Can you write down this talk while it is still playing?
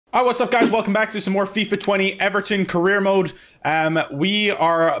Alright, what's up guys? Welcome back to some more FIFA 20 Everton career mode. We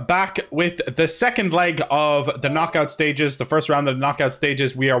are back with the second leg of the knockout stages, the first round of the knockout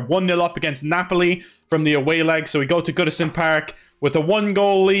stages. We are 1-0 up against Napoli from the away leg, so we go to Goodison Park with a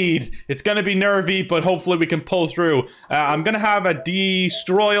 1-goal lead. It's going to be nervy, but hopefully we can pull through. I'm going to have a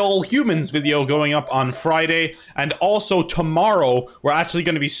Destroy All Humans video going up on Friday. And also tomorrow, we're actually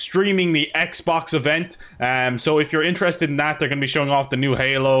going to be streaming the Xbox event. So if you're interested in that, they're going to be showing off the new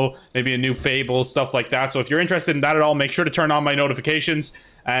Halo, maybe a new Fable, stuff like that. So if you're interested in that at all, make sure to turn on my notifications.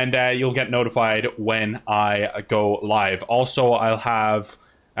 And you'll get notified when I go live. Also, I'll have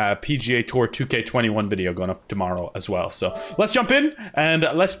PGA Tour 2K21 video going up tomorrow as well. So let's jump in and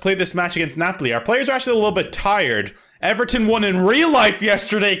let's play this match against Napoli. Our players are actually a little bit tired. Everton won in real life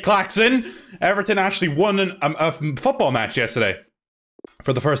yesterday, Claxon. Everton actually won a football match yesterday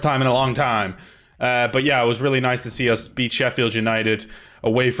for the first time in a long time. But yeah, it was really nice to see us beat Sheffield United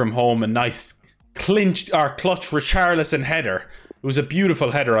away from home. A nice clutch Richarlison header. It was a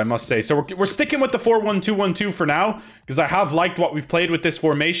beautiful header, I must say. So we're sticking with the 4-1-2-1-2 for now, because I have liked what we've played with this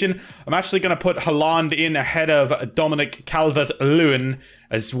formation. I'm actually going to put Hanlon in ahead of Dominic Calvert-Lewin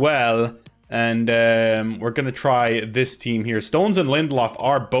as well. And we're going to try this team here. Stones and Lindelof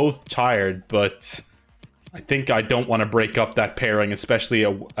are both tired, but I think I don't want to break up that pairing, especially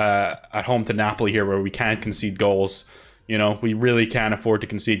at home to Napoli here, where we can't concede goals. You know, we really can't afford to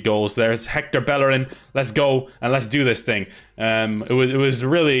concede goals. There's Hector Bellerin. Let's go and let's do this thing. It was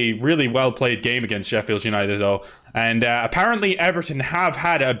really, really well played game against Sheffield United, though. And apparently Everton have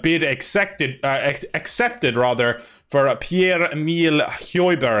had a bid accepted rather, for Pierre-Emile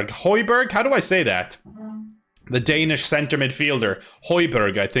Højbjerg. Højbjerg? How do I say that? The Danish center midfielder.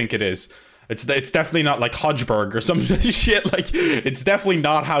 Højbjerg, I think it is. It's definitely not like Hodgeberg or some shit. Like, it's definitely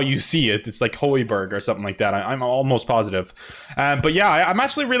not how you see it. It's like Højbjerg or something like that. I'm almost positive. But yeah, I'm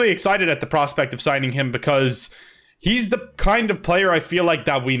actually really excited at the prospect of signing him, because he's the kind of player I feel like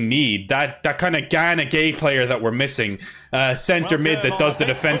that we need. That kind of Ghana gay player that we're missing. Center mid that does the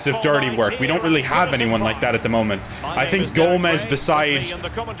defensive dirty work. We don't really have anyone like that at the moment. I think Gomez beside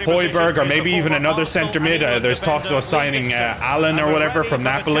Højbjerg, or maybe even another center mid. There's talks about signing Allen or whatever from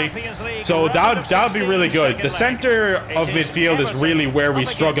Napoli. So that would be really good. The center of midfield is really where we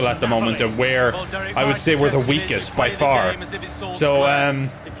struggle at the moment, and where I would say we're the weakest by far. So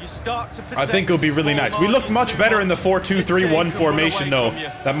I think it would be really nice. We look much better in the 4-2-3-1 formation, though,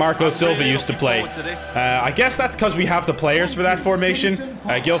 that Marco Silva used to play. I guess that's because we have the players for that formation.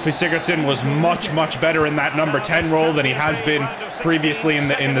 Gylfi Sigurdsson was much better in that number 10 role than he has been previously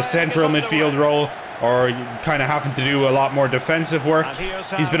in the central midfield role, or kind of having to do a lot more defensive work.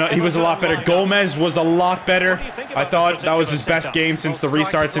 He was a lot better. Gomez was a lot better. I thought that was his best game since the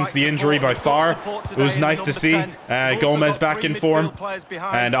restart, since the injury by far. It was nice to see Gomez back in form.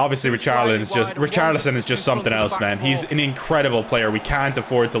 And obviously Richarlison is just something else, man. He's an incredible player. We can't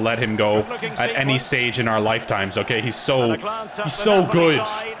afford to let him go at any stage in our lifetimes, okay? He's so good.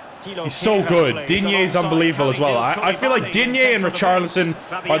 He's so good. Digne is unbelievable as well. I feel like Digne and Richarlison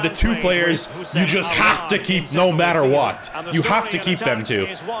are the two players you just have to keep no matter what. You have to keep them too.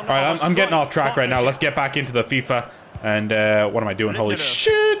 Alright, I'm getting off track right now. Let's get back into the FIFA. And what am I doing? Holy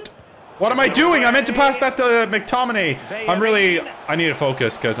shit! What am I doing? I meant to pass that to McTominay. I need to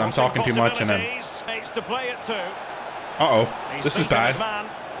focus because I'm talking too much and then... Uh-oh. This is bad.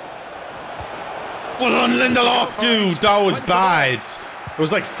 Well on Lindelof, dude! That was bad. There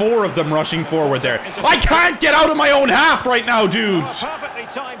was like 4 of them rushing forward there. I can't get out of my own half right now, dudes!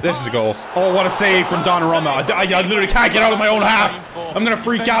 This is a goal. Oh, what a save from Donnarumma. I literally can't get out of my own half. I'm gonna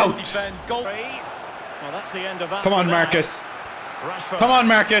freak out. Come on, Marcus. Come on,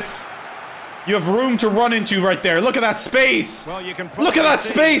 Marcus. You have room to run into right there. Look at that space. Look at that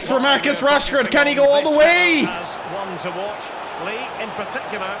space for Marcus Rashford. Can he go all the way?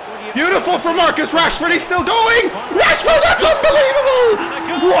 Beautiful for Marcus Rashford. He's still going. Rashford, that's unbelievable.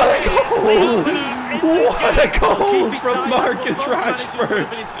 What a goal. What a goal from Marcus Rashford.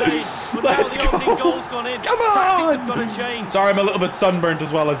 Let's go. Come on. Sorry, I'm a little bit sunburnt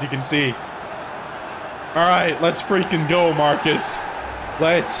as well, as you can see. All right, let's freaking go, Marcus.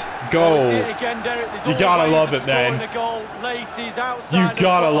 Let's go. You gotta love it, man. You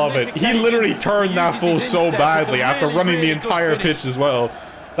gotta love it. He literally turned that fool so badly after running the entire pitch as well.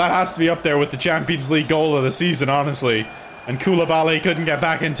 That has to be up there with the Champions League goal of the season, honestly. And Koulibaly couldn't get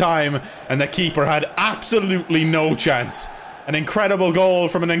back in time, and the keeper had absolutely no chance. An incredible goal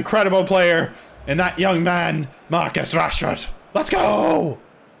from an incredible player in that young man, Marcus Rashford. Let's go!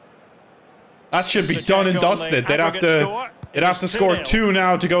 That should be done and dusted. They'd have to score 2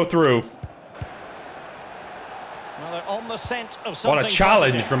 now to go through. on the scent of What a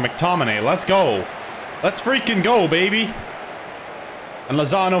challenge from McTominay. Let's go. Let's freaking go, baby. And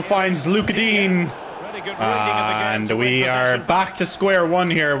Lozano finds Lucadine. And we are back to square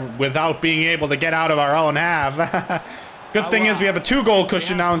one here without being able to get out of our own half. Good thing is we have a 2-goal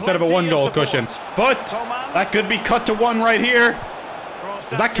cushion now instead of a 1-goal cushion. But that could be cut to 1 right here.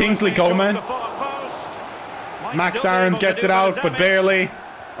 Is that Kingsley Coleman? Max Aarons gets it out, but barely.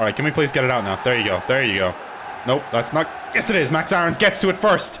 All right, can we please get it out now? There you go. There you go. Nope, that's not. Yes, it is. Max Aarons gets to it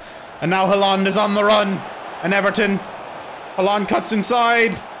first. And now Hanlon is on the run. And Everton. Hanlon cuts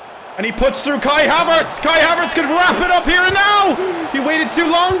inside. And he puts through Kai Havertz. Kai Havertz could wrap it up here and now. He waited too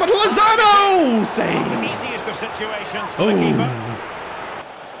long, but Lozano saved. Oh.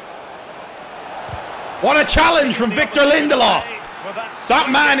 What a challenge from Victor Lindelof.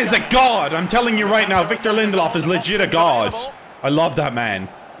 That man is a god. I'm telling you right now, Victor Lindelof is legit a god. I love that man.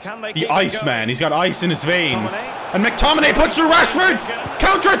 The Iceman. He's got ice in his veins. And McTominay puts through Rashford.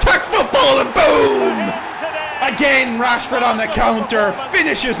 Counter-attack football and boom. Again, Rashford on the counter.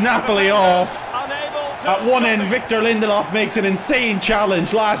 Finishes Napoli off. At one end, Victor Lindelof makes an insane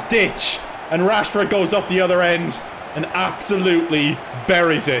challenge. Last ditch. And Rashford goes up the other end and absolutely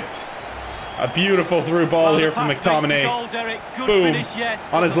buries it. A beautiful through ball here from McTominay. Boom.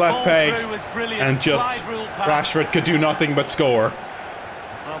 On his left peg. And just Rashford could do nothing but score.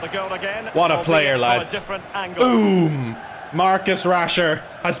 What a player, lads. Boom. Marcus Rashford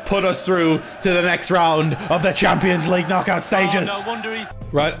has put us through to the next round of the Champions League knockout stages.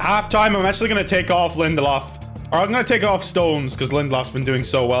 Right, half-time, I'm actually going to take off Lindelof. Or I'm going to take off Stones because Lindelof's been doing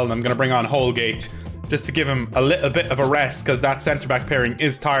so well, and I'm going to bring on Holgate just to give him a little bit of a rest because that centre-back pairing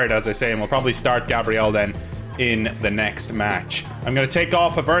is tired, as I say, and we'll probably start Gabriel then in the next match. I'm going to take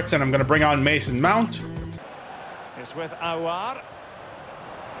off Havertz and I'm going to bring on Mason Mount. It's with Awar.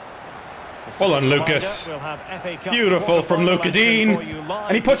 Hold on, Lucas. Beautiful from Lucadine.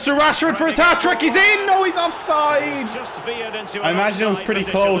 And he puts through Rashford for his hat-trick. He's in! No, he's offside! I imagine it was pretty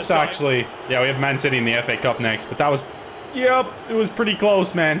close, actually. Yeah, we have Man City in the FA Cup next, but that was... Yep, it was pretty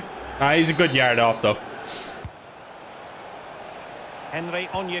close, man. He's a good yard off, though. Henry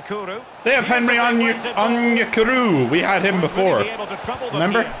Onyekuru. They have Henry Onyekuru. We had him before.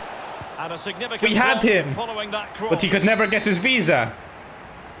 Remember? We had him, but he could never get his visa.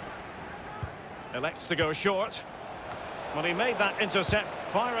 Elects to go short. Well, he made that intercept,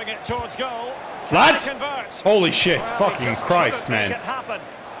 firing it towards goal. Lads! Holy shit, fucking Christ, man.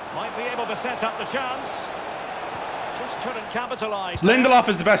 Might be able to set up the chance. Just couldn't capitalize. Lindelof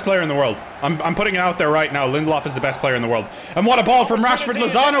is the best player in the world. I'm putting it out there right now. Lindelof is the best player in the world. And what a ball from Rashford.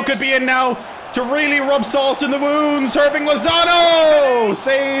 Lozano could be in now to really rub salt in the wound. Serving Lozano!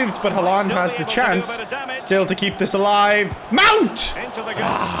 Saved, but Hanlon has the chance still to keep this alive. Mount!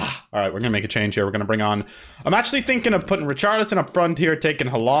 Alright, we're going to make a change here. We're going to bring on... I'm actually thinking of putting Richarlison up front here, taking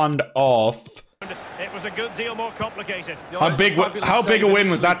Hanlon off. It was a good deal more complicated. How big a win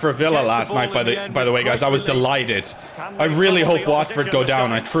was that for Villa last night, by the way, guys? I was delighted. I really hope Watford go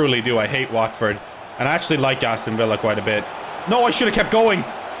down. I truly do. I hate Watford. And I actually like Aston Villa quite a bit. No, I should have kept going.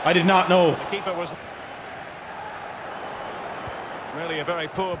 I did not know. The keeper was really a very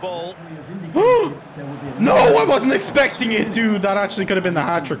poor ball. No, I wasn't expecting it, dude. That actually could have been the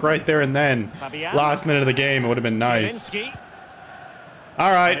hat-trick right there and then. Last minute of the game, it would have been nice.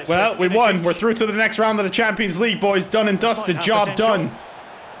 All right, well, we won. We're through to the next round of the Champions League, boys. Done and dusted. Job done.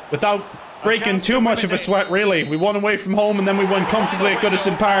 Without breaking too much of a sweat, really. We won away from home, and then we won comfortably at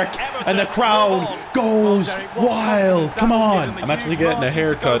Goodison Park. And the crowd goes wild. Come on. I'm actually getting a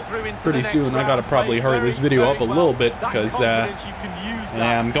haircut pretty soon. I got to probably hurry this video up a little bit because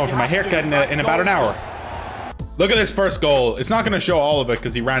I'm going for my haircut in about an hour. Look at this first goal. It's not going to show all of it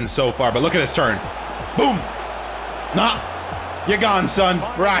because he ran so far, but look at this turn. Boom. Nah. You're gone, son.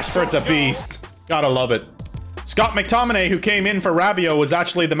 Rashford's a beast. Gotta love it. Scott McTominay, who came in for Rabiot, was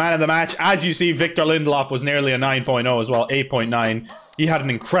actually the man of the match. As you see, Victor Lindelof was nearly a 9.0 as well, 8.9. He had an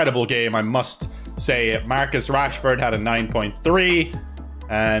incredible game, I must say. Marcus Rashford had a 9.3.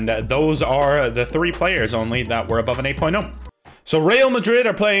 And those are the 3 players only that were above an 8.0. So Real Madrid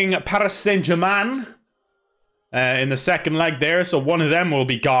are playing Paris Saint-Germain in the second leg there, so one of them will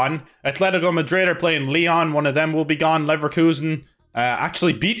be gone. Atletico Madrid are playing Lyon, one of them will be gone. Leverkusen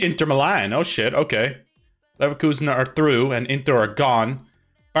actually beat Inter Milan. Oh shit, okay. Leverkusen are through and Inter are gone.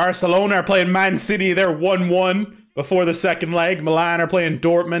 Barcelona are playing Man City, they're 1-1 before the second leg. Milan are playing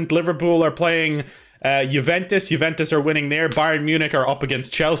Dortmund. Liverpool are playing Juventus. Juventus are winning there. Bayern Munich are up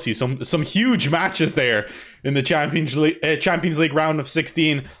against Chelsea. Some huge matches there in the Champions League round of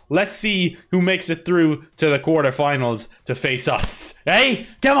 16. Let's see who makes it through to the quarterfinals to face us. Hey,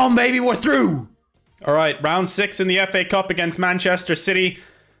 come on, baby, we're through. All right, round 6 in the FA Cup against Manchester City.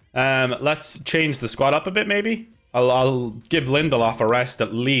 Let's change the squad up a bit, maybe. I'll give Lindelof a rest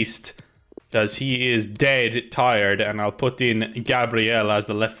at least, because he is dead tired, and I'll put in Gabriel as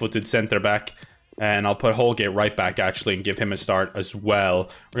the left-footed centre-back, and I'll put Holgate right back, actually, and give him a start as well.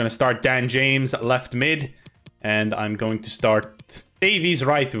 We're going to start Dan James left mid, and I'm going to start Davies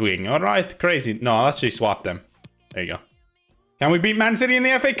right wing. All right, crazy. No, I'll actually swap them. There you go. Can we beat Man City in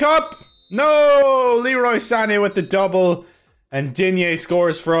the FA Cup? No! Leroy Sané with the double, and Digne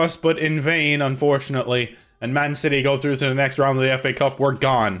scores for us, but in vain, unfortunately. And Man City go through to the next round of the FA Cup. We're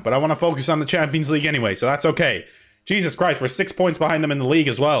gone. But I want to focus on the Champions League anyway, so that's okay. Jesus Christ, we're 6 points behind them in the league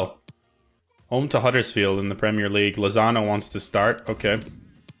as well. Home to Huddersfield in the Premier League. Lozano wants to start. Okay.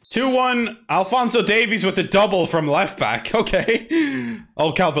 2-1. Alphonso Davies with the double from left back. Okay.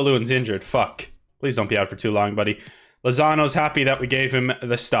 Oh, Calvert-Lewin's injured. Fuck. Please don't be out for too long, buddy. Lozano's happy that we gave him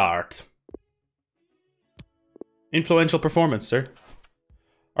the start. Influential performance, sir.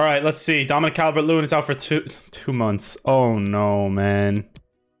 All right, let's see. Dominic Calvert-Lewin is out for two months. Oh, no, man.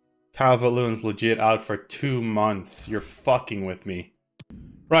 Calvert-Lewin's legit out for 2 months. You're fucking with me.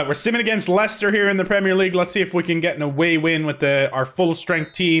 Right, we're simming against Leicester here in the Premier League. Let's see if we can get an away win with our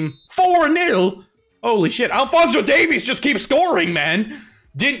full-strength team. 4-0? Holy shit. Alphonso Davies just keeps scoring, man.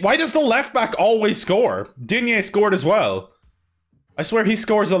 Why does the left back always score? Digne scored as well. I swear he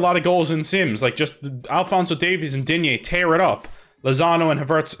scores a lot of goals in Sims. Like, just Alphonso Davies and Digne tear it up. Lozano and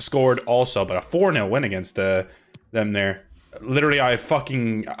Havertz scored also, but a 4-0 win against them there. Literally, I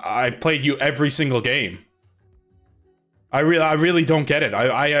played you every single game. I really don't get it.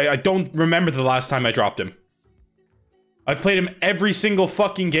 I don't remember the last time I dropped him. I've played him every single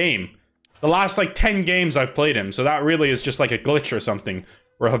fucking game. The last, like, 10 games I've played him, so that really is just like a glitch or something,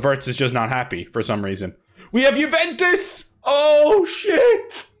 where Havertz is just not happy for some reason. We have Juventus! Oh,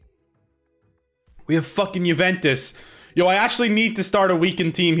 shit! We have fucking Juventus. Yo, I actually need to start a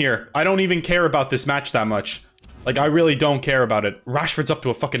weakened team here. I don't even care about this match that much. Like, I really don't care about it. Rashford's up to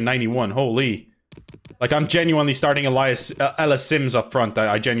a fucking 91. Holy. Like, I'm genuinely starting Ellis Sims up front.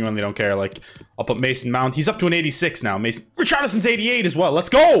 I genuinely don't care. Like, I'll put Mason Mount. He's up to an 86 now. Richarlison's 88 as well. Let's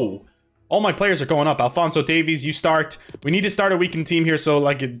go! All my players are going up. Alphonso Davies, you start. We need to start a weakened team here so,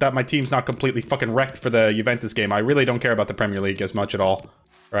 like, that my team's not completely fucking wrecked for the Juventus game. I really don't care about the Premier League as much at all. All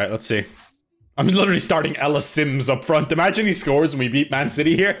right, let's see. I'm literally starting Ellis Sims up front. Imagine he scores when we beat Man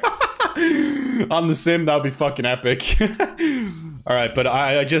City here. On the sim, that would be fucking epic. Alright, but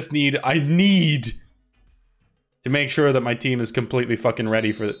I need to make sure that my team is completely fucking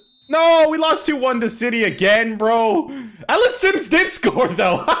ready for it. No, we lost 2-1 to City again, bro. Ellis Sims did score,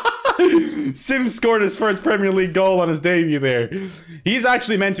 though. Sims scored his first Premier League goal on his debut there. He's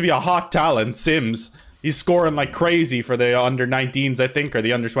actually meant to be a hot talent, Sims. He's scoring like crazy for the under-19s, I think, or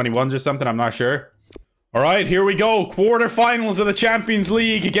the under-21s or something. I'm not sure. All right, here we go. Quarterfinals of the Champions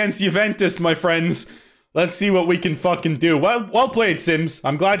League against Juventus, my friends. Let's see what we can fucking do. Well played, Sims.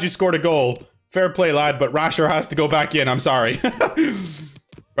 I'm glad you scored a goal. Fair play, lad, but Rasher has to go back in. I'm sorry.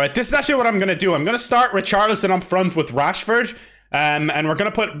 Right, this is actually what I'm going to do. I'm going to start Richarlison up front with Rashford. And we're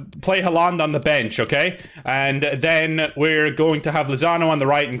going to play Holland on the bench, okay? And then we're going to have Lozano on the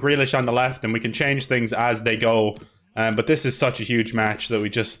right and Grealish on the left, and we can change things as they go. But this is such a huge match that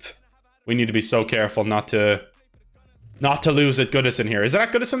we need to be so careful not to lose at Goodison here. Is it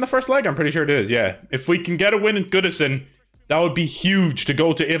at Goodison the first leg? I'm pretty sure it is, yeah. If we can get a win at Goodison, that would be huge to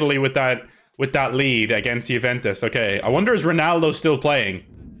go to Italy with that lead against Juventus. Okay, I wonder is Ronaldo still playing?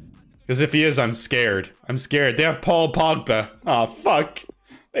 Because if he is, I'm scared. I'm scared. They have Paul Pogba. Oh, fuck.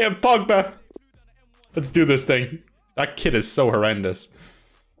 They have Pogba. Let's do this thing. That kid is so horrendous.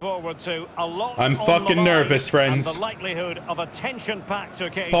 I'm fucking nervous, friends. Paul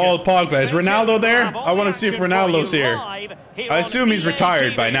Pogba. Is Ronaldo there? I want to see if Ronaldo's here. I assume he's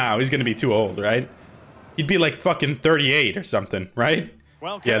retired by now. He's going to be too old, right? He'd be like fucking 38 or something, right?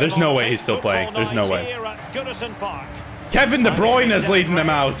 Yeah, there's no way he's still playing. There's no way. Kevin De Bruyne is leading them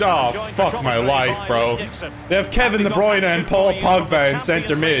out. Oh, fuck my life, bro. They have Kevin De Bruyne and Paul Pogba in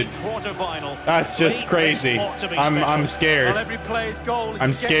centre mid. That's just crazy. I'm scared.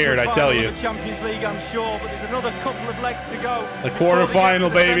 I'm scared, I tell you. The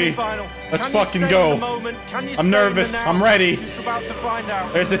quarterfinal, baby. Let's fucking go. I'm nervous. I'm ready.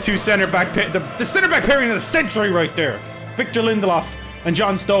 There's the two centre-back the centre-back pairing of the century right there. Victor Lindelof and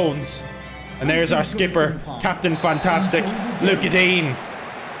John Stones. And there's our skipper, Captain Fantastic, Luke Dean.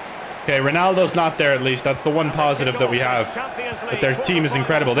 Okay, Ronaldo's not there at least. That's the one positive that we have. But their team is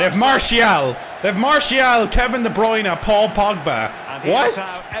incredible. They have Martial. They have Martial, Kevin De Bruyne, Paul Pogba.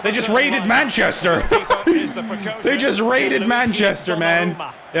 What? They just raided Manchester. They just raided Manchester, man.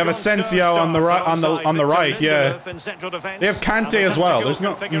 They have Asensio on the right, on the right, yeah. They have Kante as well. There's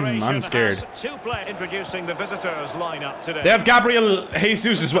no. I'm scared. They have Gabriel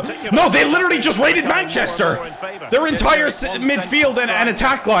Jesus as well. No, they literally just raided Manchester. Their entire midfield and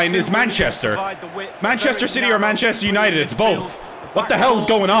attack line is Manchester. Manchester City or Manchester United. It's both. What the hell's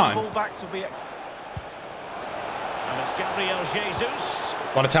going on?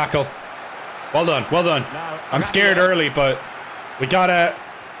 What a tackle. Well done, well done. I'm scared early, but we gotta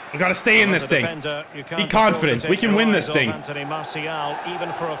stay in this thing. Be confident. We can win this thing.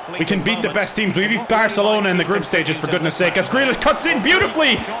 We can beat the best teams. We beat Barcelona in the group stages, for goodness sake. As Grealish cuts in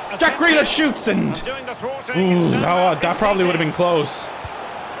beautifully. Jack Grealish shoots and... Ooh, that probably would have been close.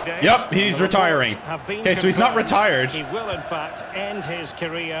 Yep, he's retiring. Okay, so he's not retired. He will, in fact, end his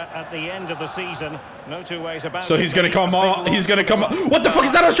career at the end of the season. No two ways about it. So he's gonna come on. He's gonna come on. What the fuck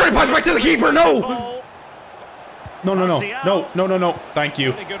is that? I was trying to pass back to the keeper. No. No. Thank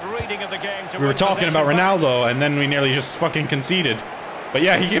you. We were talking about Ronaldo, and then we nearly just fucking conceded. But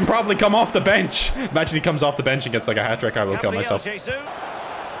yeah, he can probably come off the bench. Imagine he comes off the bench and gets like a hat-trick. I will kill myself.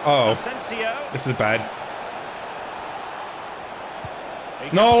 Oh, this is bad.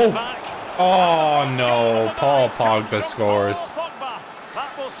 No! Oh no, Paul Pogba scores.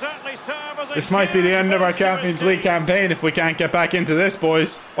 This might be the end of our Champions League campaign if we can't get back into this,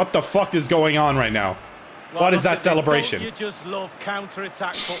 boys. What the fuck is going on right now? What is that celebration? You just love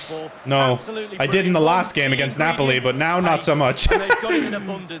counter-attack football. No, I did in the last game against Napoli, but now not so much.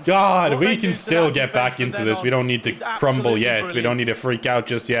 God, we can still get back into this. We don't need to crumble yet. We don't need to freak out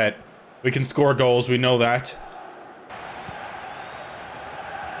just yet. We can score goals, we know that.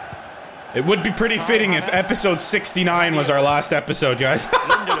 It would be pretty fitting if episode 69 was our last episode, guys.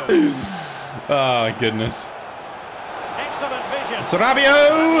 Oh, goodness. Excellent vision.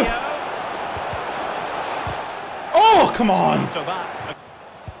 Sarabia! Oh, come on!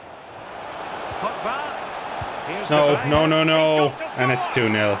 No. And it's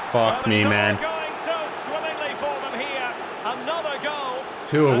 2-0. Fuck me, man.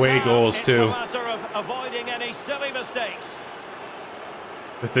 2 away goals, too.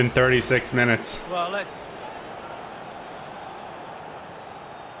 Within 36 minutes. Well, let's...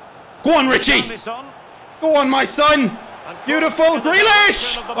 Go on, Richie! Go on, my son! Beautiful!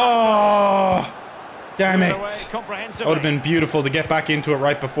 Grealish! Oh, damn it. That would have been beautiful to get back into it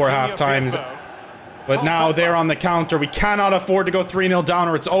right before half-time. But now they're on the counter. We cannot afford to go 3-0 down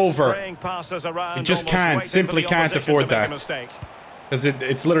or it's over. We just can't. Simply can't afford that. Because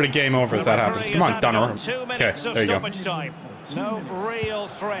it's literally game over if that happens. Come on, Donnarumma. Okay, there you go. No real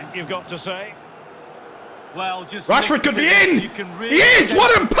threat, you've got to say. Well, just Rashford could be in! He is!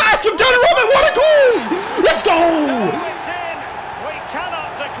 What a pass from Donnarumma! What a goal! Let's go!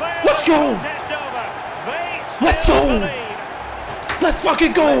 Let's go! Let's go! Let's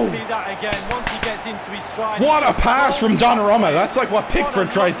fucking go! What a pass from Donnarumma! That's like what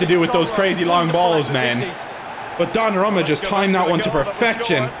Pickford tries to do with those crazy long balls, man. But Donnarumma just timed that one to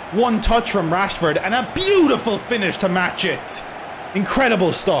perfection. One touch from Rashford and a beautiful finish to match it.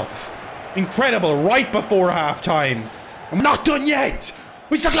 Incredible stuff. Incredible right before half-time. I'm not done yet.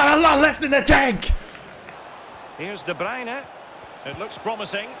 We still got a lot left in the tank. Here's De Bruyne. It looks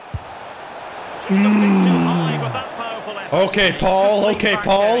promising. Just a bit too high with that powerful effort. Okay, Paul. Okay,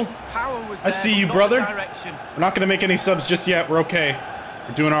 Paul. I see you, brother. We're not going to make any subs just yet. We're okay.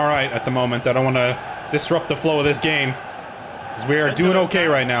 We're doing all right at the moment. I don't want to disrupt the flow of this game, because we are doing okay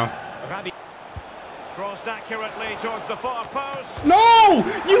right now. Crossed accurately towards the far post. No!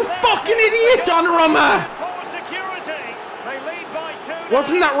 You fucking idiot, Donnarumma!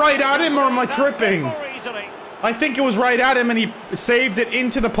 Wasn't that right at him, or am I tripping? I think it was right at him and he saved it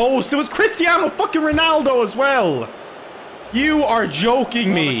into the post. It was Cristiano fucking Ronaldo as well. You are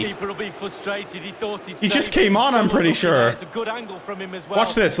joking me. He just came on, I'm pretty sure.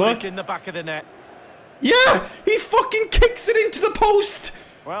 Watch this, look. Yeah, he fucking kicks it into the post.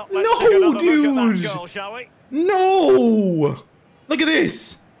 Well, no, dude. No. Look at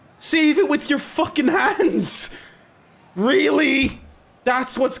this. Save it with your fucking hands. Really?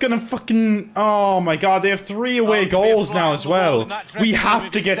 That's what's gonna fucking... Oh my god, they have 3 away goals now as well. We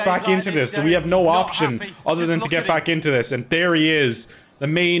have to get back into this. So we have no option other than to get back into this. And there he is. The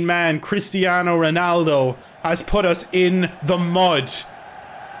main man, Cristiano Ronaldo, has put us in the mud.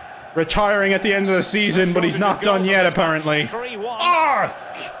 Retiring at the end of the season, but he's not done yet, apparently. Ark!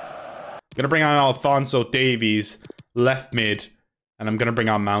 Gonna bring on Alphonso Davies, left mid. And I'm going to bring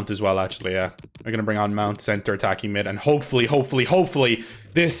on Mount as well, actually, yeah. I'm going to bring on Mount, center, attacking mid. And hopefully,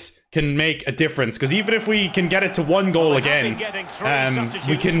 this can make a difference. Because even if we can get it to 1 goal again,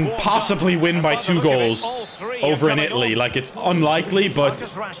 we can possibly win by 2 goals over in Italy. Like, it's unlikely, but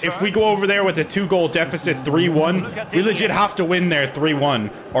if we go over there with a 2-goal deficit 3-1, we legit have to win there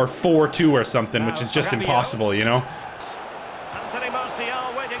 3-1 or 4-2 or something, which is just impossible, you know?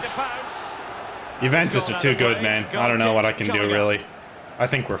 Juventus are too good, man. I don't know what I can do, really. I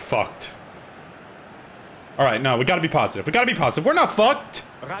think we're fucked. Alright, no, we gotta be positive. We gotta be positive. We're not fucked.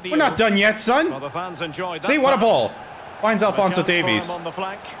 We're not done yet, son. See, what a ball. Finds Alphonso Davies.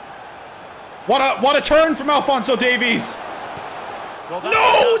 What a turn from Alphonso Davies.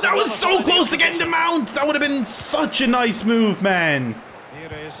 No, that was so close to getting the Mount. That would have been such a nice move, man. Here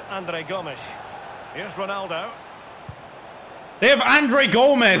is Andre Gomes. Here's Ronaldo. They have Andre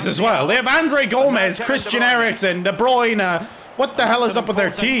Gomez as well. They have Andre Gomez, Christian Eriksen, De Bruyne. What the hell is up with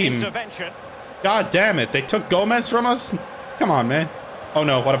their team? God damn it. They took Gomez from us? Come on, man. Oh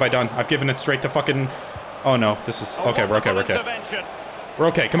no, what have I done? I've given it straight to fucking... Oh no, this is... Okay, we're okay, we're okay. We're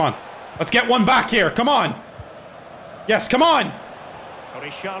okay, come on. Let's get one back here, come on. Yes, come on.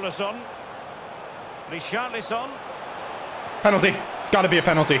 Richarlison. Penalty. It's got to be a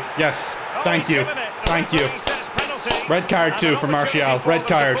penalty. Yes, thank you. Thank you. Red card too for Martial. Red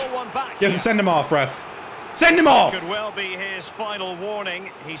card. Send him off, ref. Send him off! Could well be his final warning.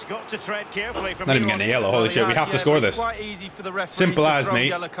 He's got to tread carefully from not even getting a yellow. Holy shit, we have to score this. Quite easy for the referees simple as, to mate.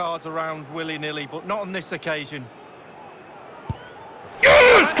 Yellow cards around willy-nilly, but not on this occasion.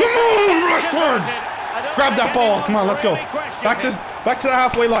 Yes! Come on, Rashford! Grab that ball. Come on, let's go. Back to the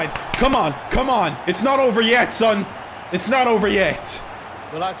halfway line. Come on, come on. It's not over yet, son. It's not over yet.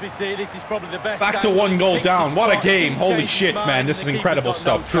 Well, as we see, this is probably the best. Back to 1 goal down. What a game. Holy shit, man. This is incredible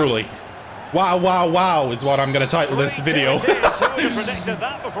stuff, truly. Wow, wow, wow is what I'm going to title this video.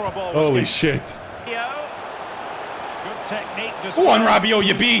 Holy shit. Go on, Rabiot,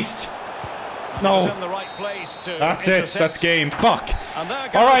 you beast. No. That's it. That's game. Fuck.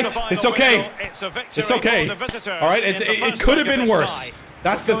 All right. It's okay. It's okay. All right. It could have been worse.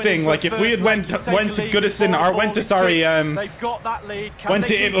 That's the thing. Like, if we had went to Goodison or went to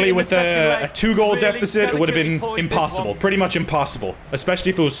Italy with a 2-goal deficit, it would have been impossible. Pretty much impossible. Especially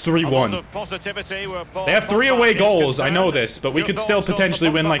if it was 3-1. They have 3 away goals. I know this, but we could still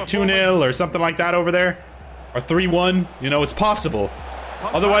potentially win like 2-0 or something like that over there, or 3-1. You know, it's possible.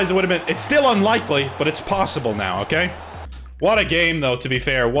 Otherwise, it would have been. It's still unlikely, but it's possible now. Okay. What a game, though. To be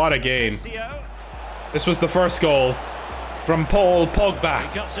fair, what a game. This was the first goal. From Paul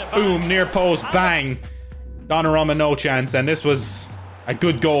Pogba. Boom, near post, bang. Donnarumma, no chance. And this was a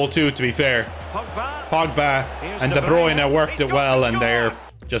good goal too, to be fair. Pogba and De Bruyne worked it well, and they're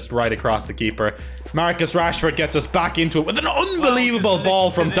just right across the keeper. Marcus Rashford gets us back into it with an unbelievable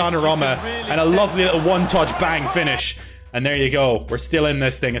ball from Donnarumma and a lovely little one-touch bang finish. And there you go. We're still in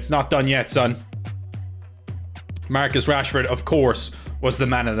this thing. It's not done yet, son. Marcus Rashford, of course, was the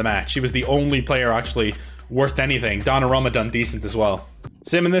man of the match. He was the only player actually worth anything. Donnarumma done decent as well.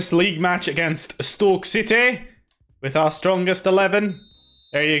 Sim in this league match against Stoke City with our strongest 11.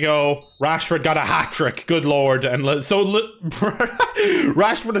 There you go. Rashford got a hat-trick. Good lord. And so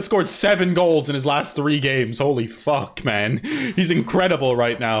Rashford has scored 7 goals in his last 3 games. Holy fuck, man. He's incredible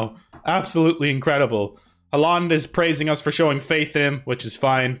right now. Absolutely incredible. Hanlon is praising us for showing faith in him, which is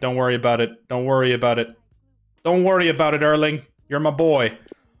fine. Don't worry about it. Don't worry about it. Don't worry about it, Erling. You're my boy.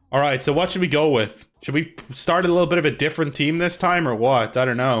 Alright, so what should we go with? Should we start a little bit of a different team this time or what? I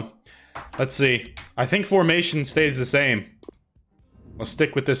don't know. Let's see. I think formation stays the same. I'll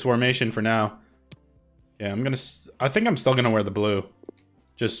stick with this formation for now. Yeah, I think I'm still gonna wear the blue.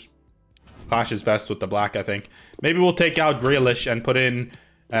 Just clashes best with the black, I think. Maybe we'll take out Grealish and put in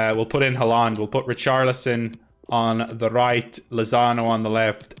Hanlon. We'll put Richarlison on the right, Lozano on the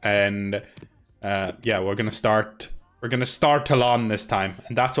left, and yeah, we're gonna start Hanlon this time,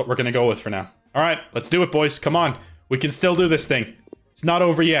 and that's what we're gonna go with for now. All right, let's do it, boys. Come on, we can still do this thing. It's not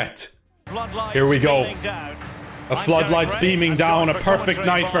over yet. Here we go. A floodlights beaming down, a perfect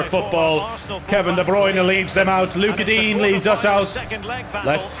night for football. Kevin De Bruyne leads them out. Luca Dean leads us out.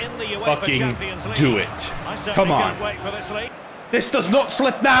 Let's fucking do it. Come on. This does not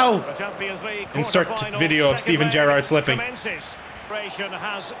slip now. Insert video of Steven Gerrard slipping.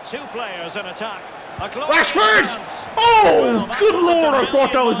 Rashford! Oh, good lord, I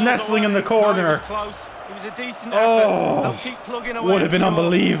thought that was nestling in the corner. Oh, would have been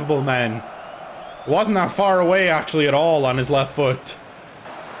unbelievable, man. It wasn't that far away, actually, at all on his left foot.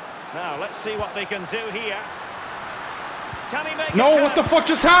 Now, let's see what they can do here. Can he make No, what the fuck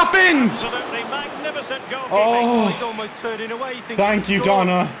just happened? Absolutely magnificent goalkeeping. Oh, He's almost turning away. He thinks thank he you, scored.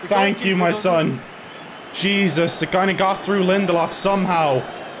 Donna. The Thank you, goalkeeper my doesn't- son. Jesus, it kind of got through Lindelof somehow.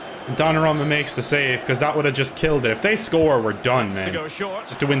 And Donnarumma makes the save, because that would have just killed it. If they score, we're done, man. To go short.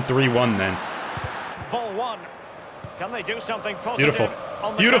 Have to win 3-1 then. Ball one. Can they do something positive? Beautiful.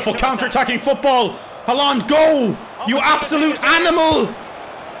 On the Beautiful counter-attacking counter-attack? football. Hanlon, go! You absolute animal!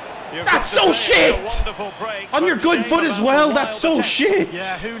 You've That's got to so say it's a shit! wonderful break, On your but good shame foot as about well, the that's wild so attempt. shit!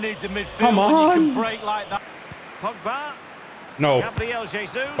 Yeah, who needs a midfield Come when you on. can break like that? Pogba. No. Gabriel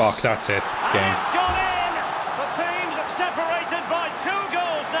Jesus. Fuck, that's it. It's And game. it's gone in! The team's separated by 2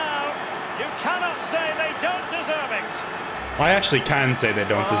 goals now. You cannot say they don't deserve it. I actually can say they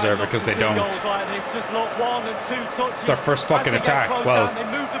don't deserve it, because they don't. Goals like this, just look, 1 and 2 touches. It's our first fucking As they get attack. close Well, down,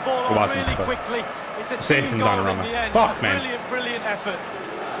 they move the ball it on wasn't, really but quickly. It's a save team from goal in Donnarumma. the end. Fuck, A man. Brilliant, brilliant effort.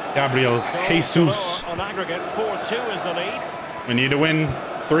 Gabriel Jesus. On aggregate, 4-2 is the lead. We need to win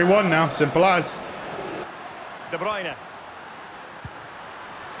 3-1 now. Simple as. De Bruyne.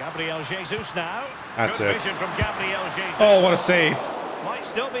 Gabriel Jesus now. That's Good it. vision from Gabriel Jesus. Oh, what a save. Might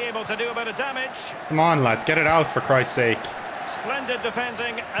still be able to do a bit of damage. Come on, lads. Get it out, for Christ's sake. Splendid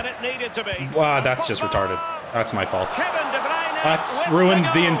defending, and it needed to be. Wow, that's just retarded. That's my fault. Kevin De Bruyne. That's with ruined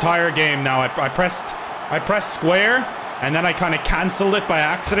the goal. entire game now. I pressed square, and then I kind of cancelled it by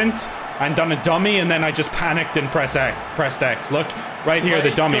accident and done a dummy, and then I just panicked and pressed X. Look, right here,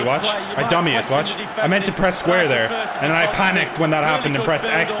 the dummy, watch. I dummy it, watch. I meant to press square there, and then I panicked when that happened and pressed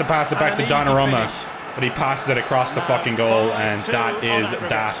X to pass it back to Donnarumma. But he passes it across the fucking goal, and that is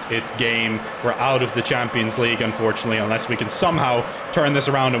that. It's game. We're out of the Champions League, unfortunately, unless we can somehow turn this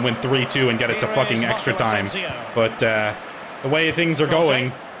around and win 3-2 and get it to fucking extra time. But the way things are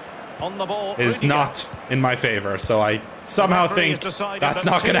going On the ball, is Rudiger. not in my favor. So I somehow think that's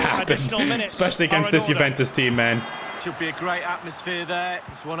not going to happen, especially against this Juventus team, man. Should be a great atmosphere there.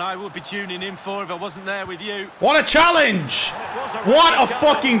 It's one I would be tuning in for if I wasn't there with you. What a challenge! What a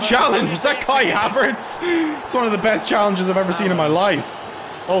fucking challenge! Was that Kai Havertz? It's one of the best challenges I've ever seen in my life.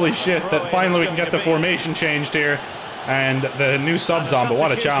 Holy shit, that finally we can get the formation changed here. And the new subs on, but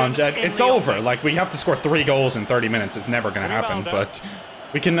what a challenge. It's over. Like, we have to score 3 goals in 30 minutes. It's never going to happen, but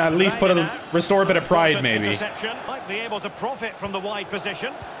we can at least restore a bit of pride, maybe. Might be able to profit from the wide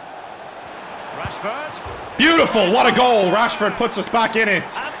position. Rashford. Beautiful! What a goal! Rashford puts us back in it.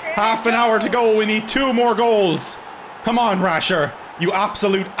 Half an hour to go. We need 2 more goals. Come on, Rasher. You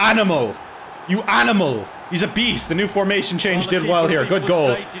absolute animal. You animal. He's a beast. The new formation change did well here. Good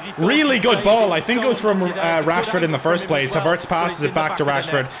goal. Really good ball. I think it was from Rashford in the first place. Havertz passes it back to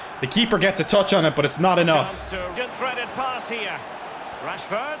Rashford. The keeper gets a touch on it, but it's not enough. Threaded pass here.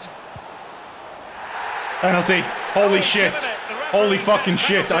 Rashford. Penalty. Holy shit. Holy fucking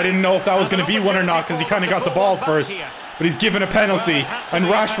shit. I didn't know if that was going to be one or not because he kind of got the ball first. But he's given a penalty. And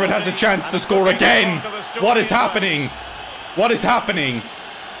Rashford has a chance to score again. What is happening? What is happening?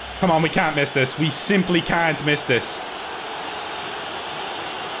 Come on, we can't miss this. We simply can't miss this.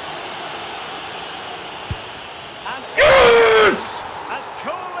 Yes! As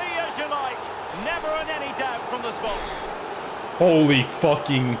coolly as you like. Never in any doubt from the spot. Holy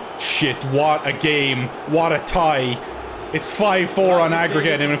fucking shit. What a game. What a tie. It's 5-4 on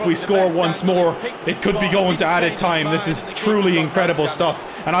aggregate, and if we score once more, it could be going to added time. This is truly incredible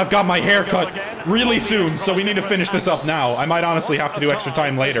stuff. And I've got my hair cut really soon, so we need to finish this up now. I might honestly have to do extra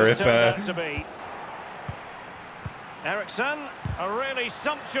time later if... Eriksson, a really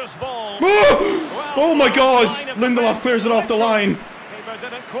sumptuous ball. Oh my god! Lindelof clears it off the line.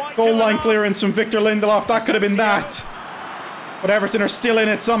 Goal line clearance from Victor Lindelof. That could have been that. But Everton are still in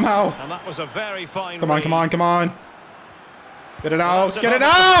it somehow. And that was a very fine Come on, come on, come on. Get it out! Get it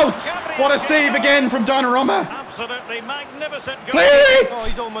out! What a save again from Donnarumma! Absolutely magnificent goal. Clear Oh, it!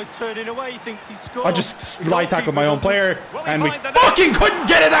 he's almost turning away. He thinks he scored. I just slide tackled my own player, and we fucking couldn't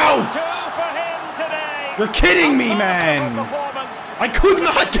get it out! You're kidding me, man! I could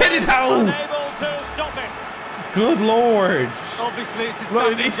not get it out! Good lord! Obviously,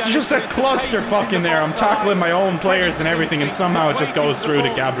 It's just a clusterfuck in there. I'm tackling my own players and everything, and somehow it just goes through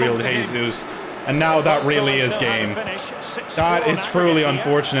to Gabriel Jesus. And now that really is game. That is truly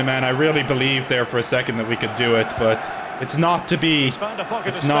unfortunate, man. I really believed there for a second that we could do it, but it's not to be.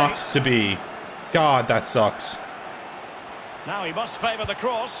 It's not to be. God, that sucks. Now he must favour the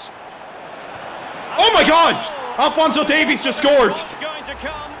cross. Oh my god! Alphonso Davies just scored!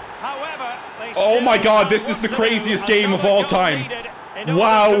 Oh my god, this is the craziest game of all time.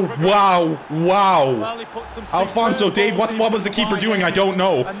 Wow, wow, wow. Well, he put some Alphonso superb Dave, balls in what was the for keeper doing? I Viking. don't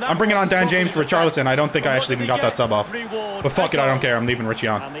know. And that I'm bringing on was Dan probably James for the Richarlison. I don't think I best. actually even What got did that sub he off. get? Reward. But fuck it, I don't care. I'm leaving Richie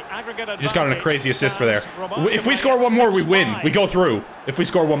on. And the aggregate He just got in a advantage crazy assist for there. stands If we score one more, we win. We remarkably go through. If we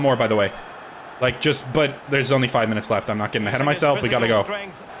score one more, by the way. Like, just, but there's only 5 minutes left. I'm not getting ahead of myself. We gotta go.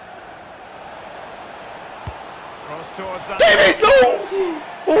 strength. Cross towards that. Davies, no!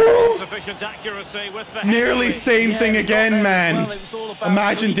 Oh. Insufficient accuracy with the Nearly header. same thing again, man. Well, it was all about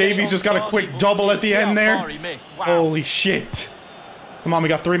Imagine 3 Davies games just got a on quick target, double but at the you see end how there. far he missed. Wow. Holy shit. Come on, we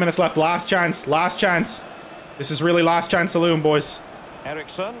got 3 minutes left. Last chance. Last chance. This is really last chance saloon, boys.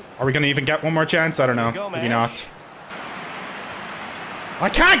 Eriksson. Are we going to even get one more chance? I don't know. Gomez. Maybe not. I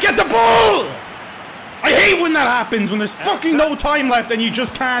can't get the ball! I hate when that happens, when there's fucking no time left and you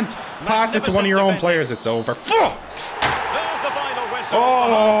just can't pass it to one of your own players. It's over. Fuck! There's the final whistle.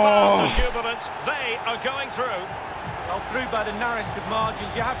 Oh. The fans are jubilant. They are going through. Well, through by the narrowest of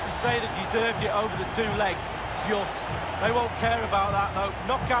margins. You have to say they deserved it over the 2 legs. Just. They won't care about that, though.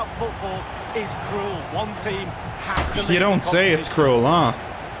 Knockout football is cruel. One team has to lead You don't the say it's competition. cruel, huh?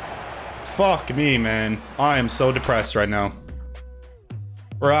 Fuck me, man. I am so depressed right now.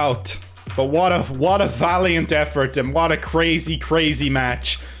 We're out. But what a valiant effort and what a crazy, crazy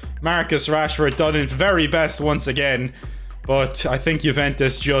match. Marcus Rashford done his very best once again. But I think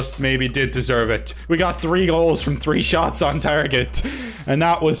Juventus just maybe did deserve it. We got 3 goals from 3 shots on target. And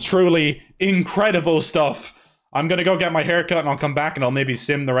that was truly incredible stuff. I'm going to go get my haircut and I'll come back and I'll maybe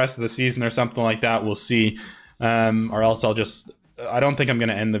sim the rest of the season or something like that. We'll see. Or else I'll just... I don't think I'm going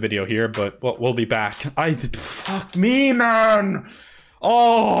to end the video here, but we'll be back. Fuck me, man!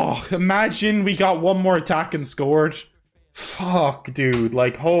 Oh, imagine we got one more attack and scored. Fuck, dude.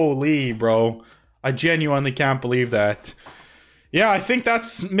 Like, holy, bro. I genuinely can't believe that. Yeah, I think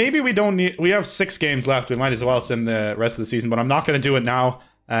that's... Maybe we don't need... We have 6 games left. We might as well sim the rest of the season, but I'm not going to do it now.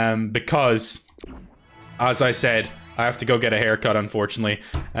 Because, as I said, I have to go get a haircut, unfortunately.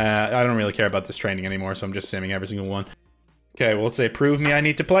 I don't really care about this training anymore, so I'm just simming every single one. Okay, well, let's say, prove me I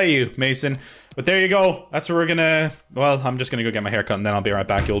need to play you, Mason. But there you go. That's where we're gonna... Well, I'm just gonna go get my haircut, and then I'll be right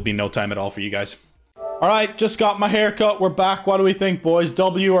back. It'll be no time at all for you guys. Alright, just got my haircut. We're back. What do we think, boys?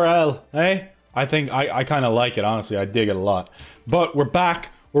 W or L? Eh? I think... I kind of like it, honestly. I dig it a lot. But we're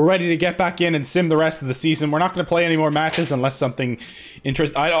back. We're ready to get back in and sim the rest of the season. We're not going to play any more matches unless something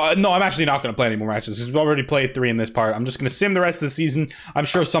interesting... No, I'm actually not going to play any more matches. We've already played 3 in this part. I'm just going to sim the rest of the season. I'm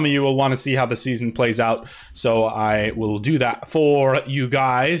sure some of you will want to see how the season plays out. So I will do that for you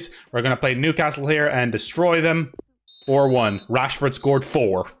guys. We're going to play Newcastle here and destroy them. 4-1. Rashford scored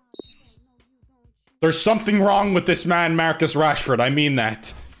 4. There's something wrong with this man, Marcus Rashford. I mean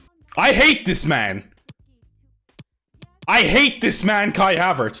that. I hate this man. I hate this man, Kai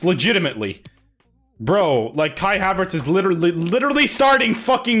Havertz, legitimately. Bro, like, Kai Havertz is literally starting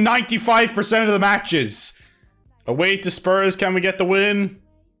fucking 95% of the matches. Away to Spurs, can we get the win?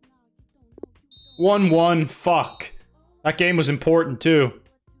 1-1, fuck. That game was important, too.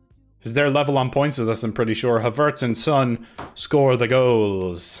 Because they're level on points with us, I'm pretty sure. Havertz and Son score the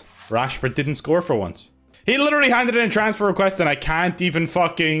goals. Rashford didn't score for once. He literally handed in a transfer request and I can't even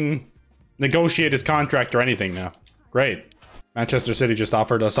fucking negotiate his contract or anything now. Great. Manchester City just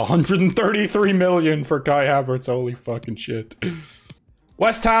offered us 133 million for Kai Havertz. Holy fucking shit.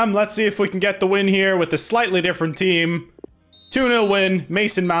 West Ham, let's see if we can get the win here with a slightly different team. 2-0 win.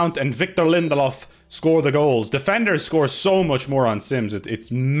 Mason Mount and Victor Lindelof score the goals. Defenders score so much more on Sims.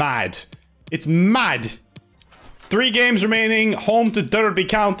 It's mad. It's mad. 3 games remaining. Home to Derby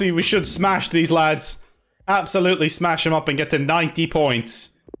County. We should smash these lads. Absolutely smash them up and get to 90 points.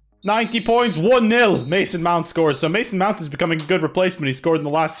 90 points, 1-0. Mason Mount scores. So Mason Mount is becoming a good replacement. He scored in the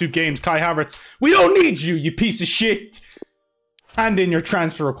last 2 games. Kai Havertz, we don't need you, you piece of shit. Hand in your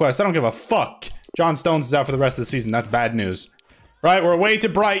transfer request. I don't give a fuck. John Stones is out for the rest of the season. That's bad news. Right, we're away to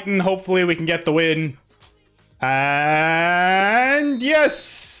Brighton. Hopefully we can get the win. And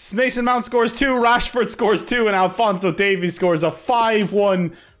yes, Mason Mount scores 2, Rashford scores 2, and Alphonso Davies scores a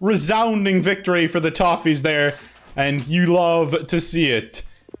 5-1 resounding victory for the Toffees there. And you love to see it.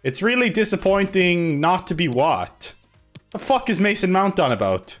 It's really disappointing not to be what? The fuck is Mason Mount on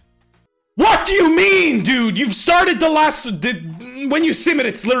about? What do you mean, dude? You've started the last... when you sim it,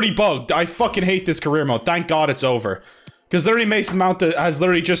 it's literally bugged. I fucking hate this career mode. Thank God it's over. Because literally Mason Mount has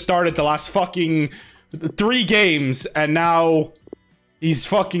literally just started the last fucking 3 games, and now he's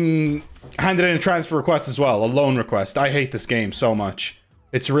fucking handed in a transfer request as well. A loan request. I hate this game so much.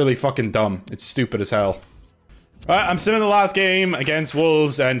 It's really fucking dumb. It's stupid as hell. Alright, I'm simming the last game against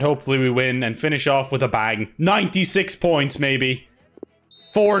Wolves, and hopefully we win and finish off with a bang. 96 points, maybe.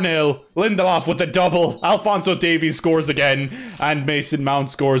 4-0. Lindelof with a double. Alphonso Davies scores again. And Mason Mount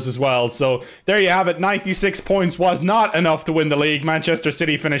scores as well. So there you have it. 96 points was not enough to win the league. Manchester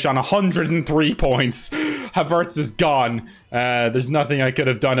City finish on 103 points. Havertz is gone. There's nothing I could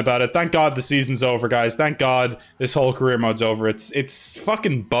have done about it. Thank God the season's over, guys. Thank God this whole career mode's over. It's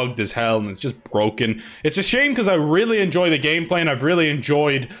fucking bugged as hell and it's just broken. It's a shame because I really enjoy the gameplay and I've really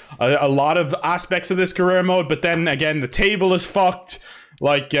enjoyed a lot of aspects of this career mode. But then again, the table is fucked.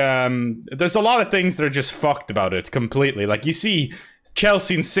 Like, there's a lot of things that are just fucked about it completely. Like, you see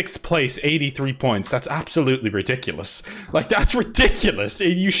Chelsea in 6th place, 83 points. That's absolutely ridiculous. Like, that's ridiculous.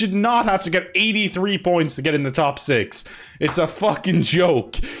 You should not have to get 83 points to get in the top 6. It's a fucking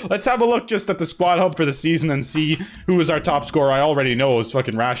joke. Let's have a look just at the squad hub for the season and see who was our top scorer. I already know it was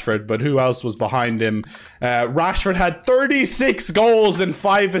fucking Rashford, but who else was behind him? Rashford had 36 goals and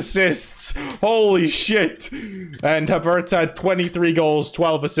 5 assists. Holy shit. And Havertz had 23 goals,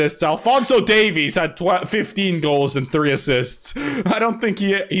 12 assists. Alphonso Davies had 15 goals and 3 assists. I don't think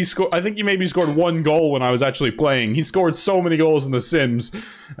he scored. I think he maybe scored 1 goal when I was actually playing. He scored so many goals in the Sims.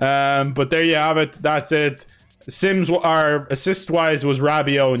 But there you have it. That's it. Sims, our assist-wise, was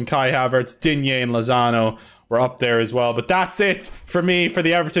Rabiot and Kai Havertz. Digne and Lozano were up there as well. But that's it for me for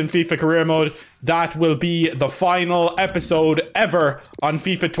the Everton FIFA career mode. That will be the final episode ever on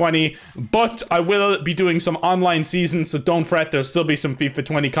FIFA 20. But I will be doing some online seasons, so don't fret. There'll still be some FIFA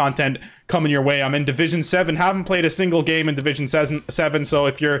 20 content coming your way. I'm in Division 7. Haven't played a single game in Division 7, so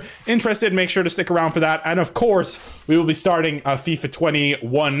if you're interested, make sure to stick around for that. And of course, we will be starting a FIFA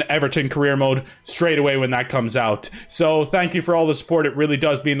 21 Everton career mode straight away when that comes out. So thank you for all the support. It really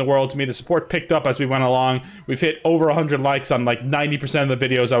does mean the world to me. The support picked up as we went along. We've hit over 100 likes on like 90% of the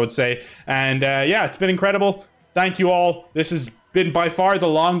videos, I would say. And yeah, it's been incredible. Thank you all. This has been by far the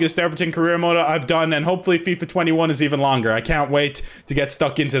longest Everton career mode I've done, and hopefully FIFA 21 is even longer. I can't wait to get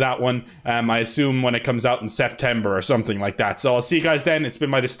stuck into that one. I assume when it comes out in September or something like that. So I'll see you guys then. It's been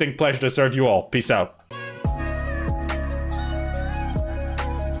my distinct pleasure to serve you all. Peace out.